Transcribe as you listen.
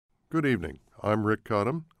Good evening. I'm Rick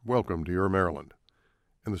Cottam. Welcome to Your Maryland.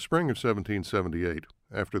 In the spring of 1778,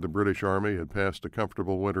 after the British Army had passed a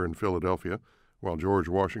comfortable winter in Philadelphia, while George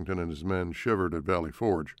Washington and his men shivered at Valley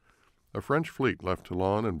Forge, a French fleet left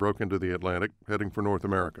Toulon and broke into the Atlantic, heading for North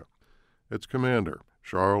America. Its commander,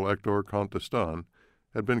 Charles Hector Comte d'Estaing,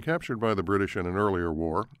 had been captured by the British in an earlier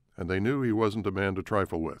war, and they knew he wasn't a man to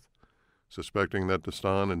trifle with. Suspecting that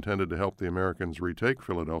d'Estaing intended to help the Americans retake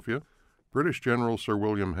Philadelphia, British General Sir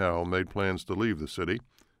William Howe made plans to leave the city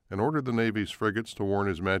and ordered the Navy's frigates to warn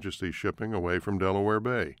His Majesty's shipping away from Delaware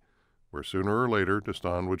Bay, where sooner or later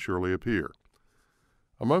d'Estaing would surely appear.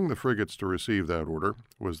 Among the frigates to receive that order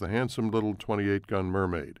was the handsome little 28-gun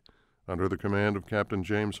Mermaid, under the command of Captain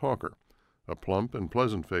James Hawker, a plump and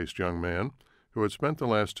pleasant-faced young man who had spent the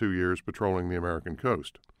last 2 years patrolling the American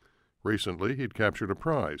coast. Recently, he'd captured a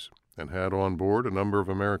prize and had on board a number of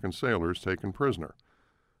American sailors taken prisoner.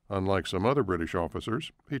 Unlike some other British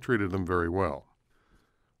officers, he treated them very well.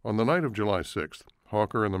 On the night of July 6th,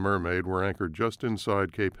 Hawker and the Mermaid were anchored just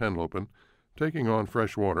inside Cape Henlopen, taking on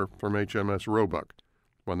fresh water from HMS Roebuck,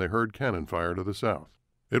 when they heard cannon fire to the south.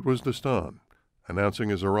 It was d'Estaing, announcing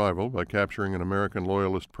his arrival by capturing an American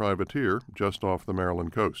Loyalist privateer just off the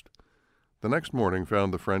Maryland coast. The next morning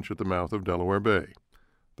found the French at the mouth of Delaware Bay.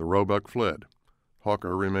 The Roebuck fled.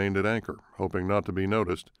 Hawker remained at anchor, hoping not to be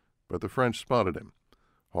noticed, but the French spotted him.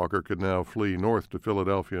 Hawker could now flee north to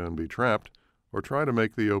Philadelphia and be trapped, or try to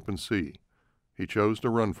make the open sea. He chose to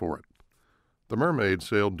run for it. The Mermaid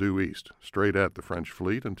sailed due east, straight at the French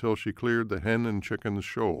fleet, until she cleared the Hen and Chickens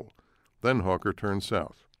Shoal. Then Hawker turned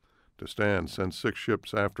south. D'Estaing sent 6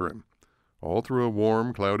 ships after him. All through a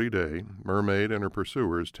warm, cloudy day, Mermaid and her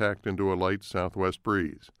pursuers tacked into a light southwest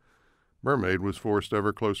breeze. Mermaid was forced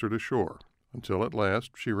ever closer to shore, until at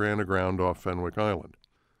last she ran aground off Fenwick Island.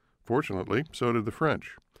 Fortunately, so did the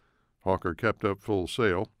French. Hawker kept up full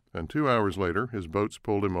sail, and 2 hours later his boats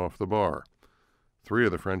pulled him off the bar. 3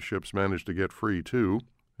 of the French ships managed to get free, too,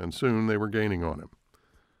 and soon they were gaining on him.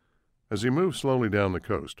 As he moved slowly down the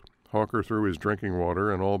coast, Hawker threw his drinking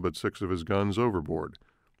water and all but 6 of his guns overboard,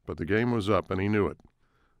 but the game was up and he knew it.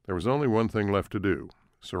 There was only one thing left to do: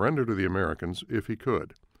 surrender to the Americans if he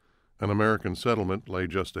could. An American settlement lay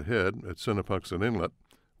just ahead at Sinaptuxet Inlet,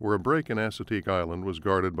 where a break in Assateague Island was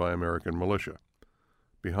guarded by American militia.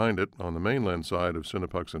 Behind it, on the mainland side of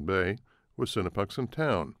Sinaptuxet Bay, was Sinaptuxet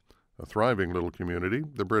Town, a thriving little community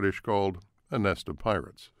the British called a nest of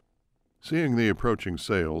pirates. Seeing the approaching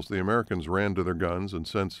sails, the Americans ran to their guns and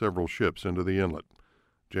sent several ships into the inlet.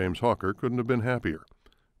 James Hawker couldn't have been happier.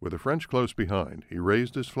 With the French close behind, he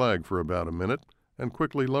raised his flag for about a minute and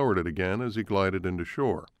quickly lowered it again as he glided into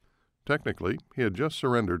shore. Technically, he had just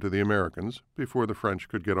surrendered to the Americans before the French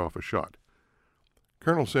could get off a shot.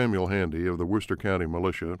 Colonel Samuel Handy of the Worcester County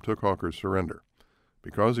Militia took Hawker's surrender.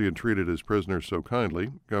 Because he had treated his prisoners so kindly,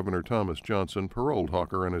 Governor Thomas Johnson paroled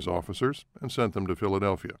Hawker and his officers and sent them to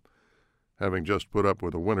Philadelphia. Having just put up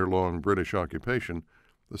with a winter-long British occupation,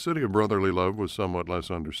 the city of brotherly love was somewhat less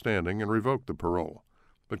understanding and revoked the parole,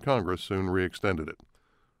 but Congress soon re-extended it.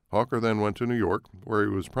 Hawker then went to New York, where he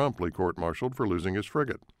was promptly court-martialed for losing his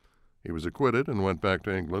frigate. He was acquitted and went back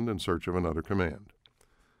to England in search of another command.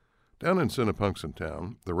 Down in Sinaptuxet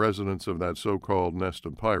Town, the residents of that so-called nest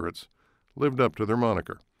of pirates lived up to their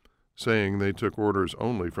moniker. Saying they took orders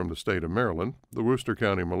only from the state of Maryland, the Worcester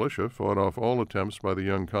County Militia fought off all attempts by the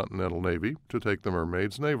young Continental Navy to take the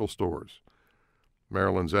Mermaid's naval stores.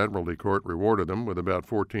 Maryland's Admiralty Court rewarded them with about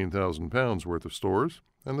 14,000 pounds worth of stores,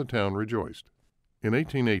 and the town rejoiced. In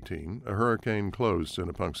 1818, a hurricane closed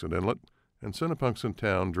Sinaptuxet Inlet, and Sinaptuxet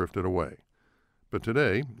Town drifted away. But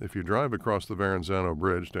today, if you drive across the Verrazano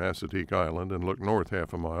Bridge to Assateague Island and look north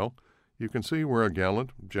half a mile, you can see where a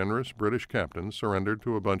gallant, generous British captain surrendered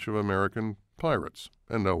to a bunch of American pirates,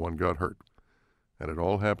 and no one got hurt. And it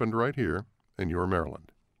all happened right here in your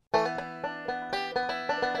Maryland.